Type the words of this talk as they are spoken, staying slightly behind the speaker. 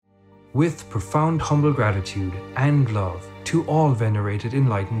With profound humble gratitude and love to all venerated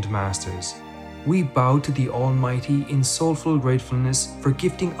enlightened masters, we bow to the Almighty in soulful gratefulness for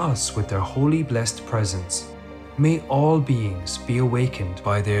gifting us with their holy blessed presence. May all beings be awakened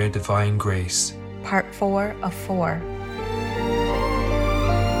by their divine grace. Part 4 of 4.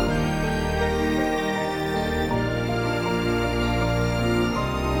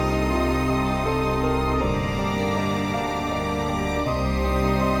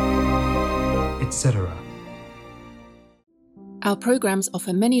 Etc. Our programs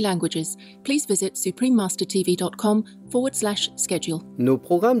offer many languages. Please visit suprememastertv.com/schedule. Nos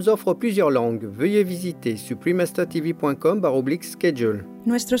programmes offrent plusieurs langues. Veuillez visiter suprememastertv.com/schedule.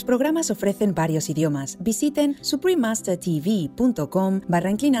 Nuestros programas ofrecen varios idiomas. Visiten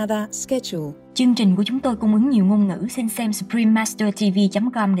suprememastertv.com/schedule. Chương trình của chúng tôi cung ứng nhiều ngôn ngữ. Xin xem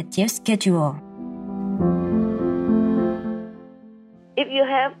suprememastertv.com/schedule. If you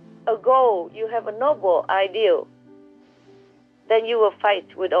have a goal, you have a noble ideal, then you will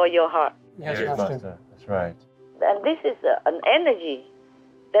fight with all your heart. Yes, Master. That's right. And this is an energy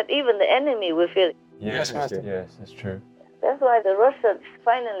that even the enemy will feel. Yes, Master. Yes, that's true. That's why the Russians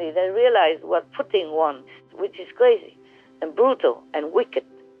finally they realized what Putin wants, which is crazy and brutal and wicked,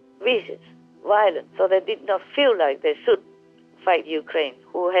 vicious, violent. So they did not feel like they should fight Ukraine,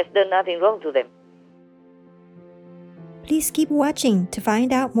 who has done nothing wrong to them. Please keep watching to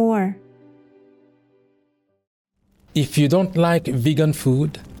find out more. If you don't like vegan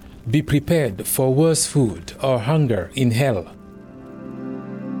food, be prepared for worse food or hunger in hell.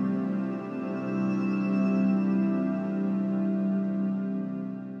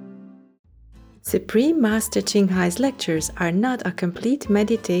 Supreme Master Ching Hai's lectures are not a complete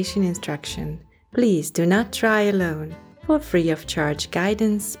meditation instruction. Please do not try alone. For free of charge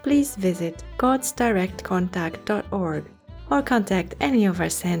guidance, please visit godsdirectcontact.org or contact any of our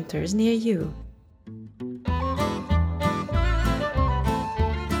centers near you.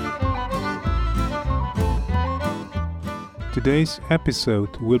 Today's episode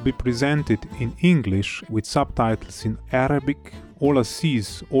will be presented in English with subtitles in Arabic,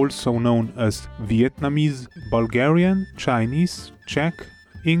 Aulacese, also known as Vietnamese, Bulgarian, Chinese, Czech,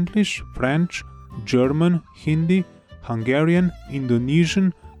 English, French, German, Hindi, Hungarian,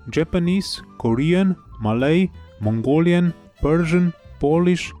 Indonesian, Japanese, Korean, Malay, Mongolian, Persian,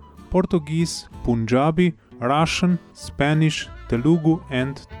 Polish, Portuguese, Punjabi, Russian, Spanish, Telugu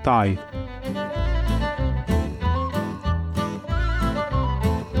and Thai.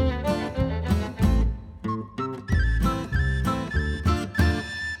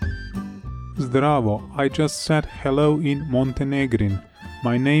 Zdravo, I just said hello in Montenegrin.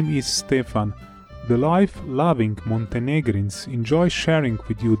 My name is Stefan. The life-loving Montenegrins enjoy sharing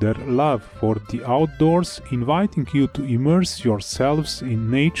with you their love for the outdoors, inviting you to immerse yourselves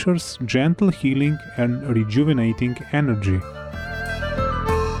in nature's gentle healing and rejuvenating energy.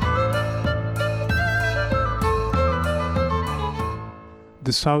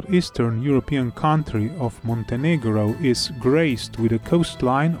 The southeastern European country of Montenegro is graced with a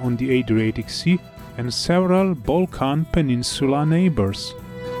coastline on the Adriatic Sea and several Balkan Peninsula neighbors.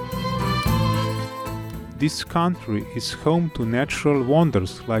 This country is home to natural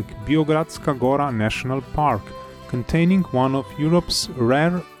wonders like Biogradska Gora National Park, containing one of Europe's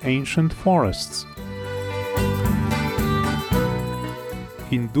rare ancient forests.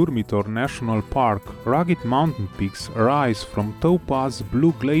 In Durmitor National Park, rugged mountain peaks rise from topaz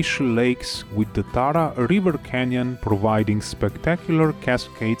blue glacial lakes, with the Tara River Canyon providing spectacular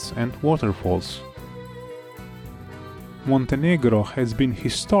cascades and waterfalls. Montenegro has been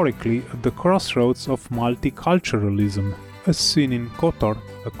historically at the crossroads of multiculturalism, as seen in Kotor,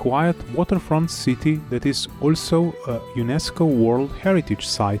 a quiet waterfront city that is also a UNESCO World Heritage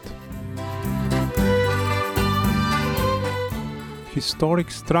Site. Historic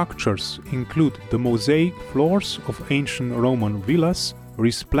structures include the mosaic floors of ancient Roman villas,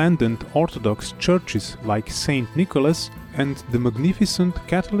 resplendent Orthodox churches like St. Nicholas, and the magnificent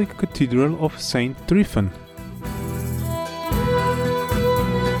Catholic Cathedral of St. Tryphon.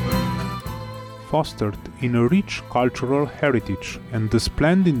 Fostered in a rich cultural heritage and the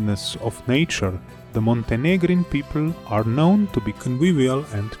splendidness of nature, the Montenegrin people are known to be convivial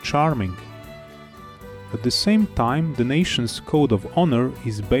and charming. At the same time, the nation's code of honor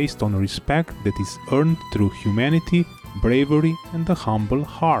is based on respect that is earned through humanity, bravery, and a humble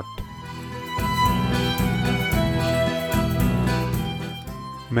heart.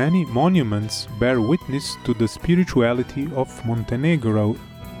 Many monuments bear witness to the spirituality of Montenegro.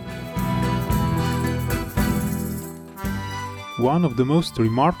 One of the most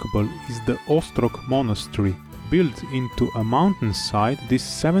remarkable is the Ostrog Monastery, Built into a mountainside, this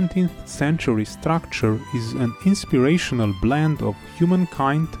 17th century structure is an inspirational blend of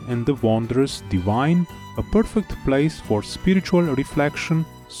humankind and the wondrous divine, a perfect place for spiritual reflection,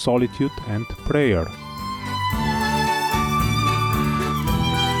 solitude and prayer.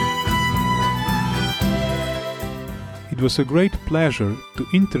 It was a great pleasure to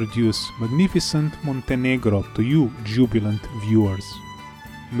introduce magnificent Montenegro to you, jubilant viewers.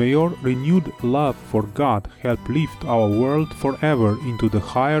 May your renewed love for God help lift our world forever into the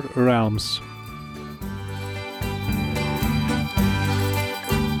higher realms.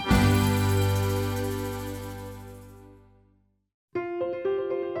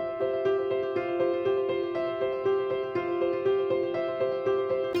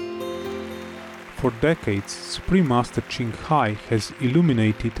 For decades, Supreme Master Ching Hai has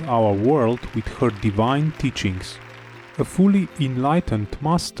illuminated our world with her divine teachings. A fully enlightened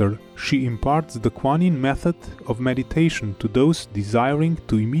master, she imparts the Kuan Yin method of meditation to those desiring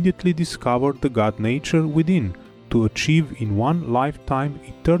to immediately discover the God nature within, to achieve in one lifetime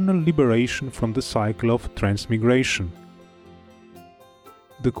eternal liberation from the cycle of transmigration.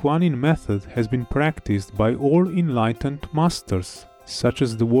 The Kuan Yin method has been practiced by all enlightened masters, such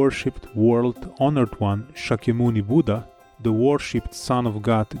as the worshipped world-honored one Shakyamuni Buddha, the worshipped Son of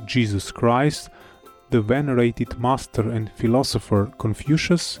God Jesus Christ, the venerated master and philosopher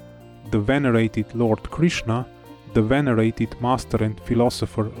Confucius, the venerated Lord Krishna, the venerated master and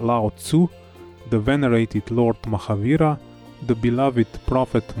philosopher Lao Tzu, the venerated Lord Mahavira, the beloved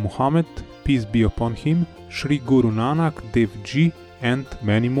Prophet Muhammad, peace be upon him, Sri Guru Nanak Dev Ji, and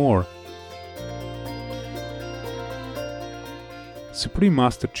many more. Supreme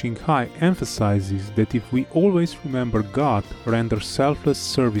Master Ching Hai emphasizes that if we always remember God, render selfless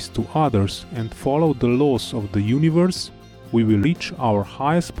service to others, and follow the laws of the universe, we will reach our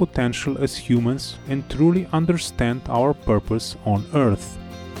highest potential as humans and truly understand our purpose on earth.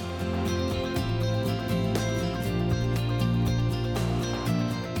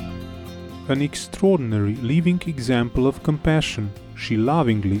 An extraordinary living example of compassion, she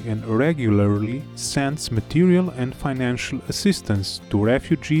lovingly and regularly sends material and financial assistance to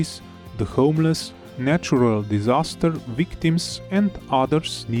refugees, the homeless, natural disaster victims, and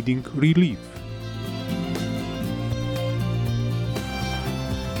others needing relief.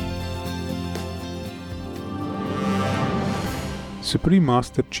 Supreme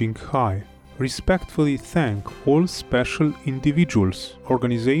Master Ching Hai respectfully thank all special individuals,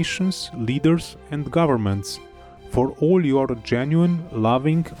 organizations, leaders, and governments for all your genuine,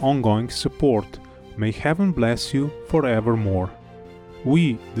 loving, ongoing support. May heaven bless you forevermore.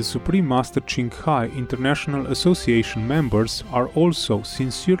 We, the Supreme Master Ching Hai International Association members, are also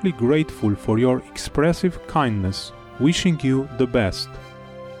sincerely grateful for your expressive kindness, wishing you the best.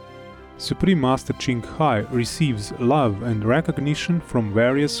 Supreme Master Ching Hai receives love and recognition from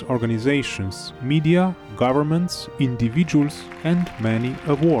various organizations, media, governments, individuals, and many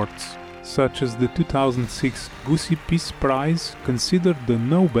awards, such as the 2006 Gusi Peace Prize, considered the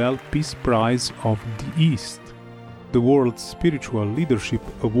Nobel Peace Prize of the East, the World Spiritual Leadership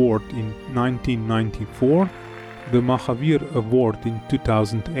Award in 1994, the Mahavir Award in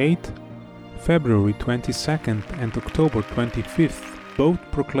 2008, February 22nd and October 25th, both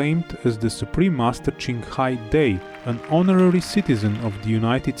proclaimed as the Supreme Master Ching Hai Day, an honorary citizen of the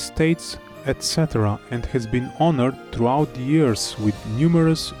United States, etc., and has been honored throughout the years with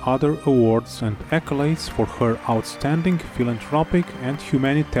numerous other awards and accolades for her outstanding philanthropic and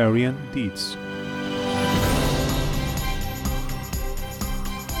humanitarian deeds.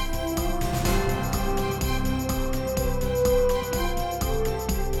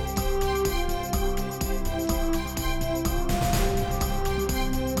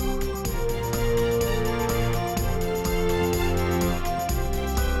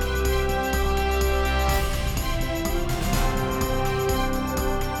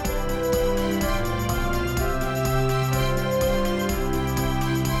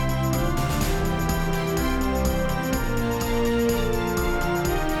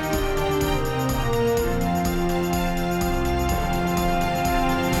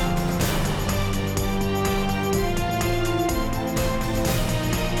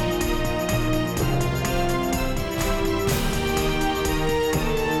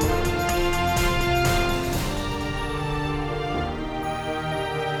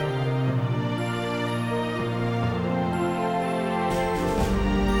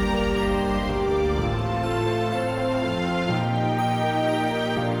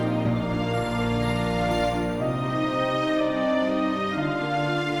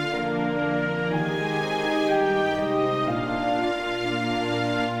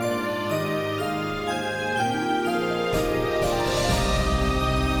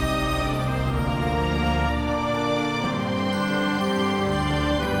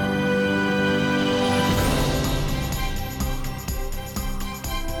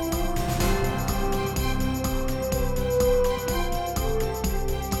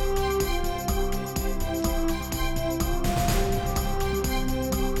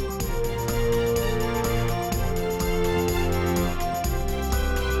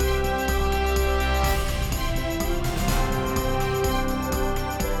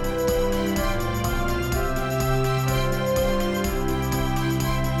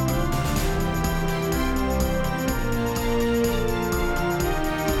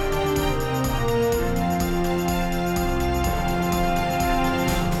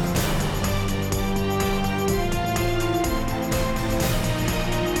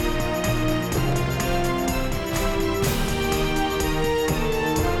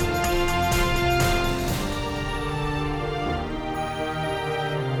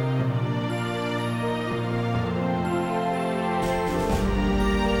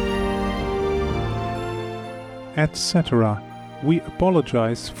 etc., we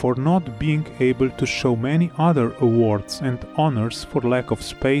apologize for not being able to show many other awards and honors for lack of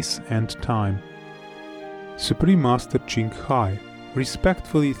space and time. Supreme Master Ching Hai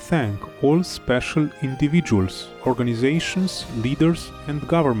respectfully thank all special individuals, organizations, leaders and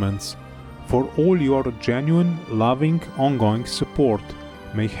governments for all your genuine, loving, ongoing support.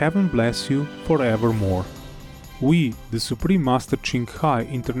 May heaven bless you forevermore. We, the Supreme Master Ching Hai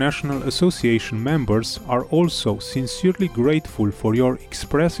International Association members, are also sincerely grateful for your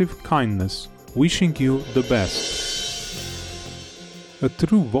expressive kindness, wishing you the best. A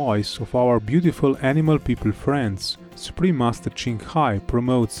true voice of our beautiful animal people friends, Supreme Master Ching Hai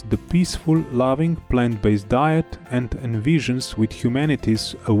promotes the peaceful, loving, plant-based diet and envisions with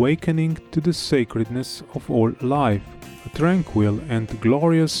humanity's awakening to the sacredness of all life. A tranquil and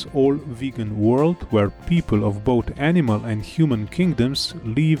glorious all-vegan world where people of both animal and human kingdoms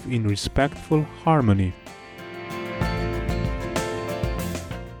live in respectful harmony.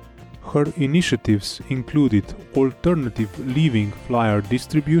 Her initiatives included alternative living flyer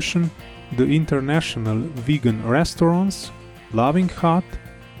distribution, the International Vegan Restaurants, Loving Hut,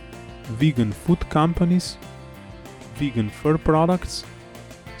 vegan food companies, vegan fur products,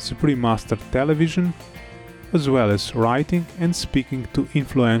 Supreme Master Television, as well as writing and speaking to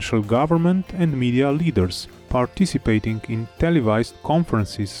influential government and media leaders, participating in televised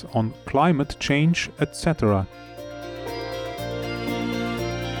conferences on climate change, etc.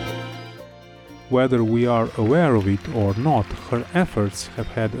 Whether we are aware of it or not, her efforts have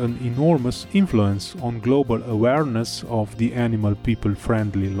had an enormous influence on global awareness of the animal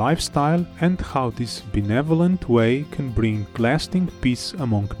people-friendly lifestyle and how this benevolent way can bring lasting peace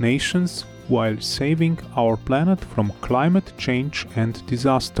among nations while saving our planet from climate change and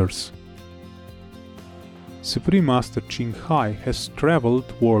disasters. Supreme Master Ching Hai has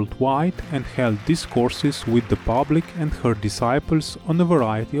traveled worldwide and held discourses with the public and her disciples on a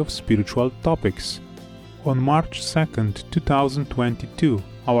variety of spiritual topics. On March 2, 2022,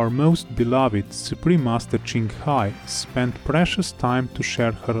 our most beloved Supreme Master Ching Hai spent precious time to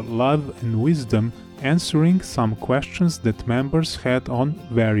share her love and wisdom answering some questions that members had on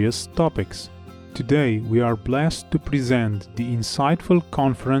various topics. Today we are blessed to present the insightful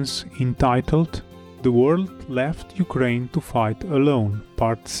conference entitled The World Left Ukraine to Fight Alone,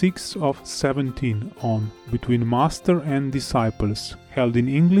 Part 6 of 17 on Between Master and Disciples, held in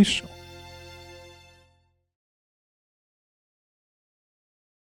English.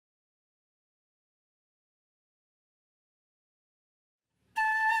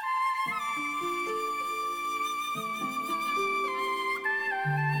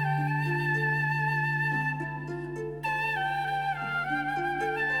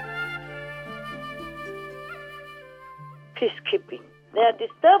 Peacekeeping. They are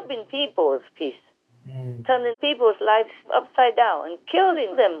disturbing people's peace, turning people's lives upside down and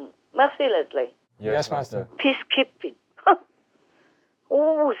killing them mercilessly. Yes, Master. Peacekeeping.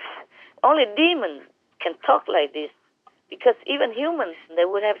 Oh, only demons can talk like this, because even humans, they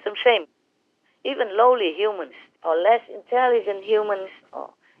would have some shame. Even lowly humans, or less intelligent humans, or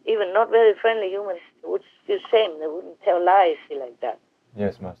even not very friendly humans would feel shame. They wouldn't tell lies like that.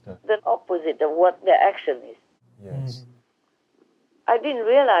 Yes, Master. The opposite of what their action is. Yes. I didn't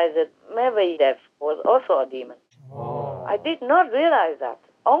realize that Medvedev was also a demon. Oh. I did not realize that.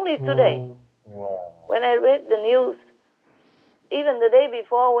 Only today. Wow. When I read the news, even the day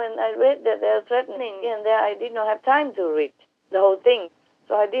before when I read that they're threatening here and there, I did not have time to read the whole thing.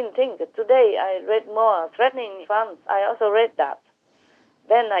 So I didn't think. Today I read more threatening funds. I also read that.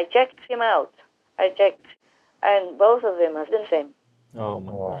 Then I checked him out. And both of them are the same. Oh,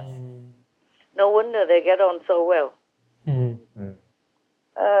 my gosh. No wonder they get on so well.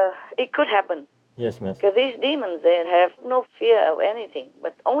 It could happen. Yes, Master. Because these demons, they have no fear of anything,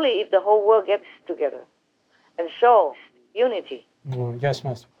 but only if the whole world gets together and shows unity. Yes,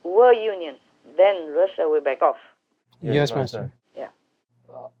 Master. World union. Then Russia will back off. Yes, Master. Yeah.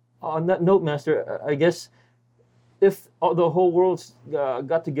 On that note, Master, I guess if the whole world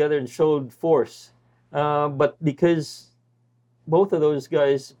got together and showed force, but because both of those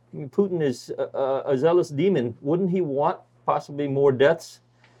guys, Putin is a zealous demon, wouldn't he want possibly more deaths?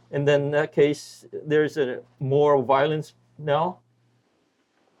 And then in that case, there's more violence now?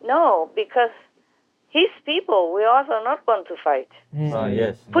 No, because his people will also not want to fight.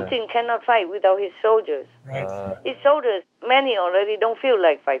 Yes. Putin cannot fight without his soldiers. His soldiers, many already don't feel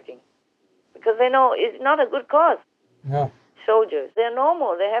like fighting because they know it's not a good cause. No. Soldiers, they're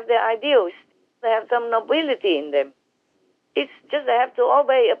normal. They have their ideals. They have some nobility in them. It's just they have to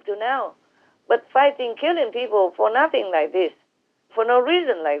obey up to now. But fighting, killing people for nothing like this, for no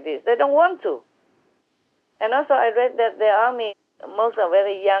reason like this, they don't want to. And also I read that the army, most are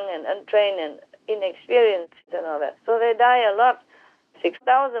very young and untrained and inexperienced and all that. So they die a lot.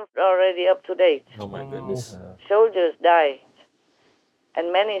 6,000 already up to date. Oh my goodness. Soldiers die.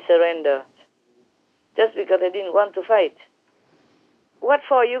 And many surrender. Just because they didn't want to fight. What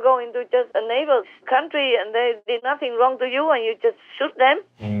for? You go into just a neighbor's country and they did nothing wrong to you and you just shoot them?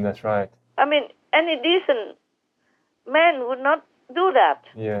 That's right. I mean, any decent man would not do that.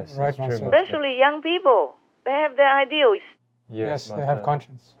 Yes, Right, that's true, Master. Master. Especially young people. They have their ideals. Yes, they Master. have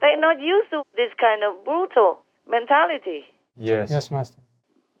conscience. They're not used to this kind of brutal mentality. Yes. Yes, Master.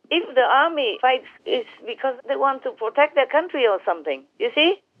 If the army fights, it's because they want to protect their country or something, you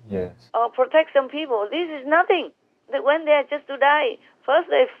see? Yes. Or protect some people. This is nothing. That when they are just to die, first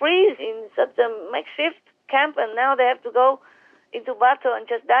they freeze in such a makeshift camp and now they have to go into battle and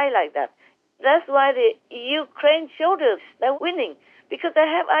just die like that. That's why the Ukraine soldiers, they're winning, because they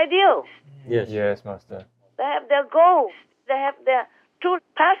have ideals. Yes. Yes, Master. They have their goals. They have their true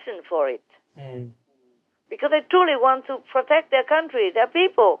passion for it. Because they truly want to protect their country, their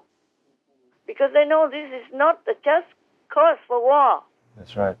people. Because they know this is not a just cause for war.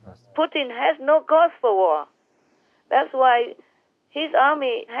 That's right, Master. Putin has no cause for war. That's why his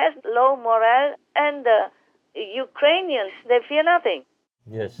army has low morale and the Ukrainians, they fear nothing.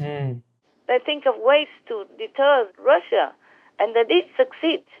 Yes. They think of ways to deter Russia, and they did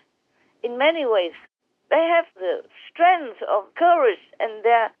succeed in many ways. They have the strength of courage and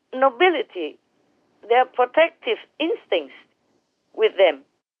their nobility, their protective instincts with them.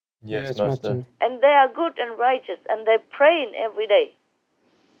 Yes, Master. And they are good and righteous, and they pray in every day.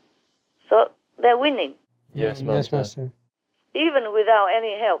 So they're winning, Yes, Yes, Master. Master. even without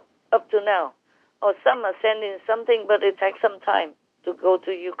any help up to now. Or some are sending something, but it takes some time to go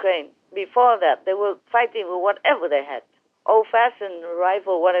to Ukraine. Before that, they were fighting with whatever they had, old-fashioned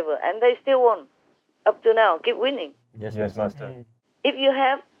rifle, whatever, and they still won. Up to now, keep winning. Yes, Yes, Master. Master. If you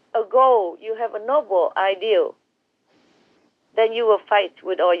have a goal, you have a noble ideal, then you will fight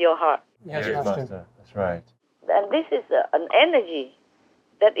with all your heart. Yes, Yes, Master. Master. That's right. And this is an energy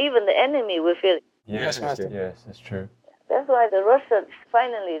that even the enemy will feel. Yes, Master. Yes, that's true. That's why the Russians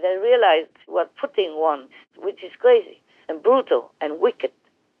finally they realized what Putin wants, which is crazy and brutal and wicked,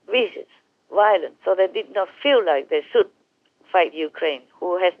 vicious, violent. So they did not feel like they should fight Ukraine,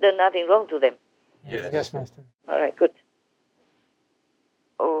 who has done nothing wrong to them. Yes, Master. All right, good.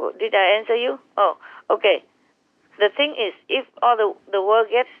 Oh, did I answer you? Oh, okay. The thing is, if all the world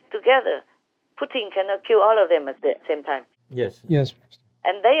gets together, Putin cannot kill all of them at the same time. Yes. Yes, Master.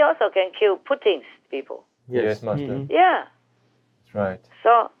 And they also can kill Putin's people. Yes, Master. Yeah. That's right.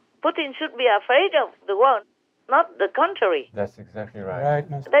 So Putin should be afraid of the world, not the contrary. That's exactly right. Right,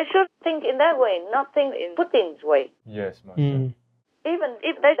 Master. They should think in that way, not think in Putin's way. Yes, Master. Even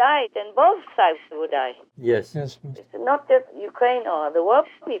if they die, then both sides will die. Yes. Yes, Master. It's not just Ukraine or the world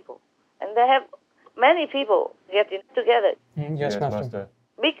people. And they have many people getting together, Yes, Master.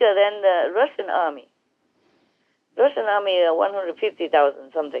 bigger than the Russian army. Russian army,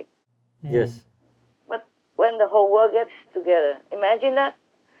 150,000 something. Yes. But when the whole world gets together, imagine that.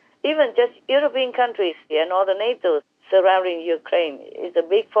 Even just European countries and all the NATO surrounding Ukraine is a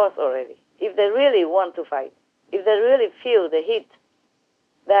big force already. If they really want to fight, if they really feel the heat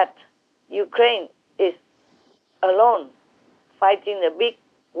that Ukraine is alone fighting a big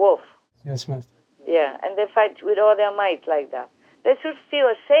wolf, Yes, Master. yeah, and they fight with all their might like that, they should feel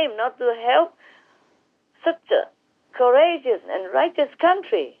ashamed not to help such a courageous and righteous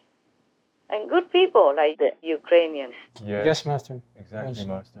country and good people like the Ukrainians. Yes. Yes, Master. Exactly, Yes.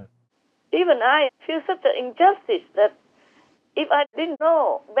 Master. Even I feel such an injustice that if I didn't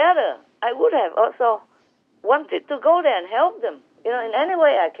know better, I would have also wanted to go there and help them, in any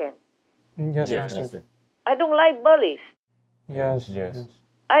way I can. Yes, Yes, Master. Master. I don't like bullies. Yes. Yes.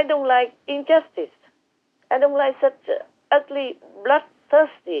 I don't like injustice. I don't like such ugly,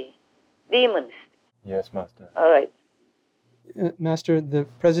 bloodthirsty demons. Yes, Master. All right. Master, the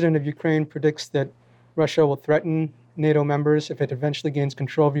president of Ukraine predicts that Russia will threaten NATO members if it eventually gains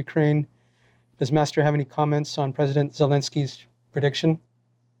control of Ukraine. Does Master have any comments on President Zelensky's prediction?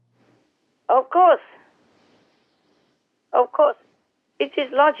 Of course. Of course. It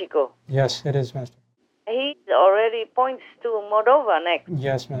is logical. Yes, it is, Master. He already points to Moldova next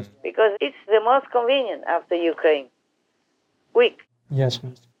Yes, Master. because it's the most convenient after Ukraine. Weak. Yes,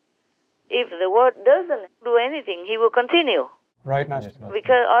 Master. If the world doesn't do anything, he will continue. Right, Master. Yes, Master.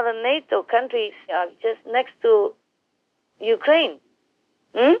 Because other NATO countries are just next to Ukraine.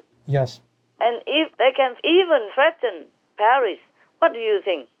 Yes. And if they can even threaten Paris, what do you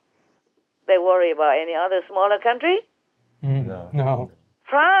think? They worry about any other smaller country? No. No.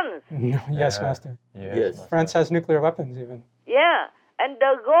 France. Yes, Master. Yes. France has nuclear weapons even. Yeah, and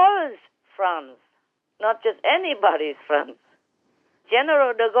de Gaulle's France, not just anybody's France.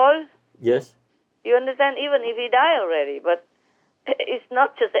 General de Gaulle, Yes. you understand, even if he died already, but it's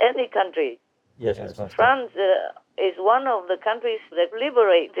not just any country. Yes, Master. France is one of the countries that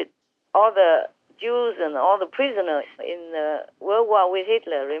liberated all the Jews and all the prisoners in World War with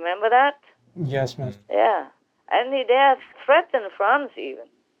Hitler. Remember that? Yes, Master. Yeah. And they have threatened France even.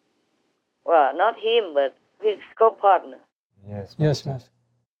 Well, not him, but his co-partner. Yes, Yes, Master.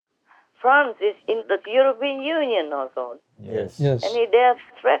 France is in the European Union also. Yes. Yes. And they have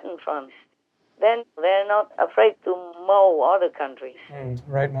threatened France. Then they're not afraid to mow other countries.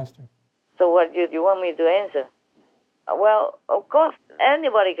 Right, Master. So what do you want me to answer? Well, of course,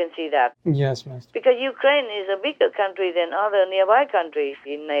 anybody can see that. Yes, Master. Because Ukraine is a bigger country than other nearby countries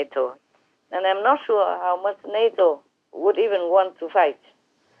in NATO. And I'm not sure how much NATO would even want to fight.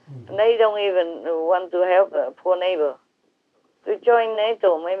 They don't even want to help a poor neighbor. To join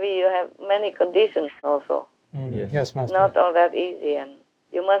NATO, maybe you have many conditions also. Yes, Master. Not all that easy, and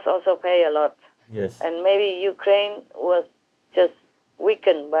you must also pay a lot. Yes. And maybe Ukraine was just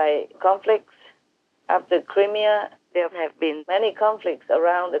weakened by conflicts. After Crimea, there have been many conflicts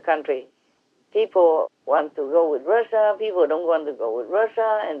around the country. People want to go with Russia, people don't want to go with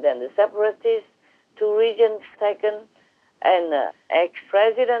Russia, and then the separatists, 2 regions taken, and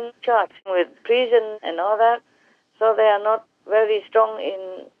ex-president charged with treason and all that. So they are not very strong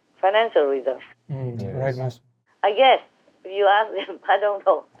in financial reserves. Right, Master. I guess, if you ask them, I don't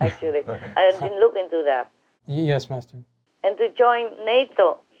know, actually. I didn't look into that. Yes, Master. And to join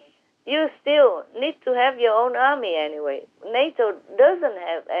NATO, you still need to have your own army anyway. NATO doesn't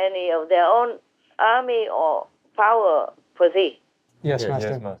have any of their own army or power per se. Yes, Master.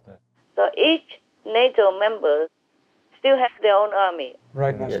 Yes, Master. So each NATO member still has their own army.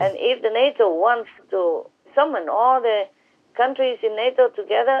 Right, Master. And if the NATO wants to summon all the countries in NATO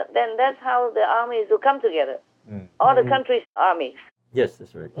together, then that's how the armies will come together. All the countries' armies, Yes,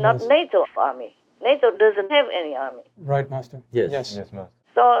 that's right. not NATO army. NATO doesn't have any army. Right, Master. Yes. Yes. Yes, Master.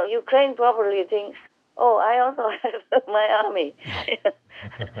 So Ukraine probably thinks, oh, I also have my army.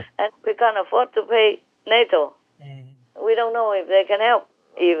 And we can't afford to pay NATO. We don't know if they can help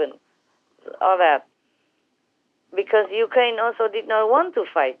even, all that. Because Ukraine also did not want to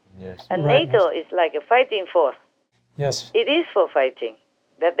fight. Yes. And Right, NATO is like a fighting force. Yes. It is for fighting,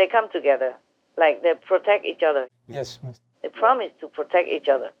 that they come together, like they protect each other. Yes, Master. They promise to protect each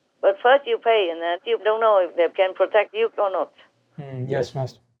other. But first you pay, and then you don't know if they can protect you or not. Yes,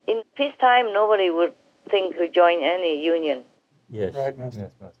 Master. In peacetime, nobody would think to join any union. Yes. Right, Master.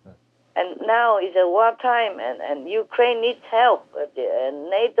 Yes, Master. And now is a wartime, and Ukraine needs help. But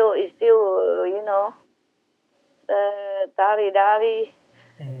NATO is still, dari-dari.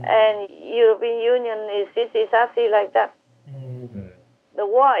 And European Union is sissy-sassy like that. The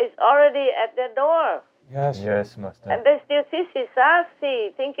war is already at their door. Yes. Yes, Master. And they still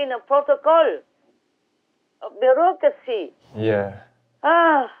sissy-sassy, thinking of protocol, of bureaucracy. Yeah.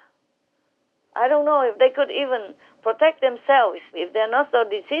 I don't know if they could even protect themselves if they're not so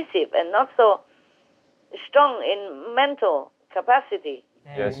decisive and not so strong in mental capacity.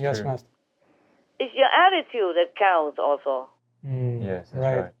 Yes, Yes, true. Master. It's your attitude that counts also. Yes, that's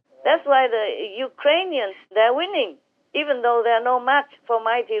Right. right. That's why the Ukrainians, they're winning, even though they're no match for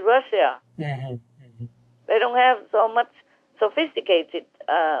mighty Russia. They don't have so much sophisticated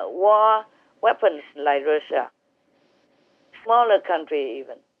war weapons like Russia. Smaller country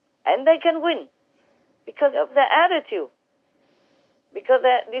even. And they can win because of their attitude. Because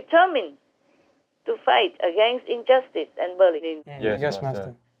they're determined to fight against injustice and bullying. Yes,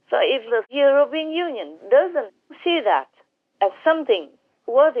 Master. So if the European Union doesn't see that as something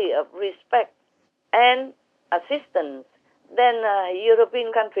worthy of respect and assistance, then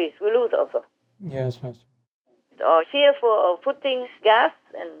European countries will lose also. Yes, Master. Or fearful of putting gas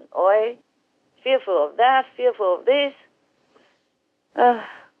and oil, fearful of that, fearful of this,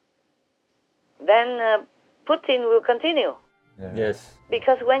 then Putin will continue. Yeah. Yes.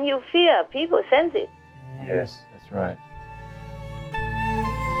 Because when you fear, people sense it. Yes, that's right.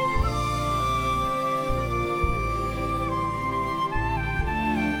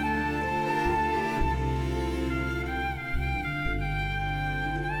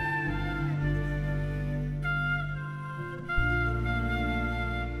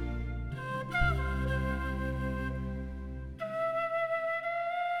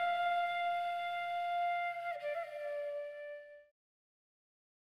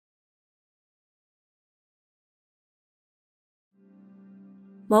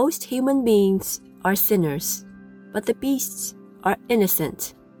 Most human beings are sinners, but the beasts are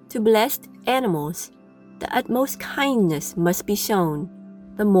innocent. To blessed animals, the utmost kindness must be shown,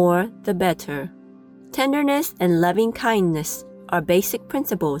 the more the better. Tenderness and loving kindness are basic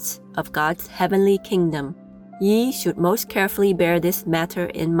principles of God's heavenly kingdom. Ye should most carefully bear this matter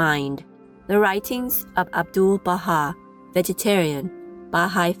in mind. The writings of Abdul Baha, vegetarian,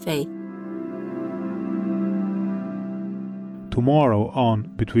 Baha'i Faith. Tomorrow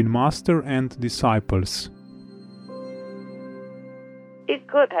on Between Master and Disciples. It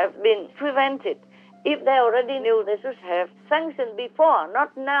could have been prevented if they already knew they should have sanctioned before,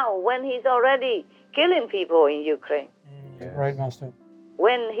 not now when he's already killing people in Ukraine. Right, Master.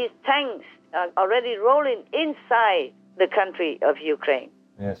 When his tanks are already rolling inside the country of Ukraine.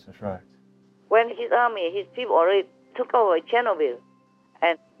 Yes, that's right. When his army, his people already took over Chernobyl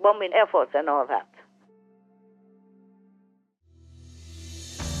and bombing efforts and all that.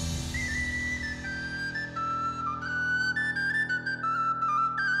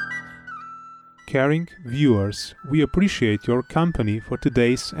 Caring viewers, we appreciate your company for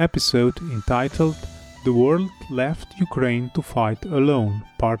today's episode entitled The World Left Ukraine to Fight Alone,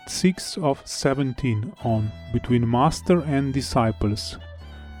 Part 6 of 17 on Between Master and Disciples.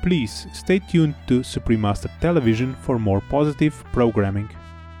 Please stay tuned to Supreme Master Television for more positive programming.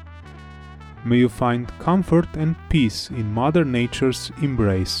 May you find comfort and peace in Mother Nature's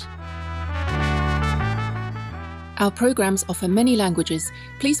embrace. Our programs offer many languages.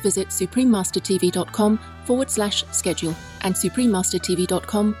 Please visit suprememastertv.com/schedule and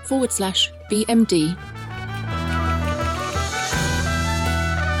suprememastertv.com/BMD.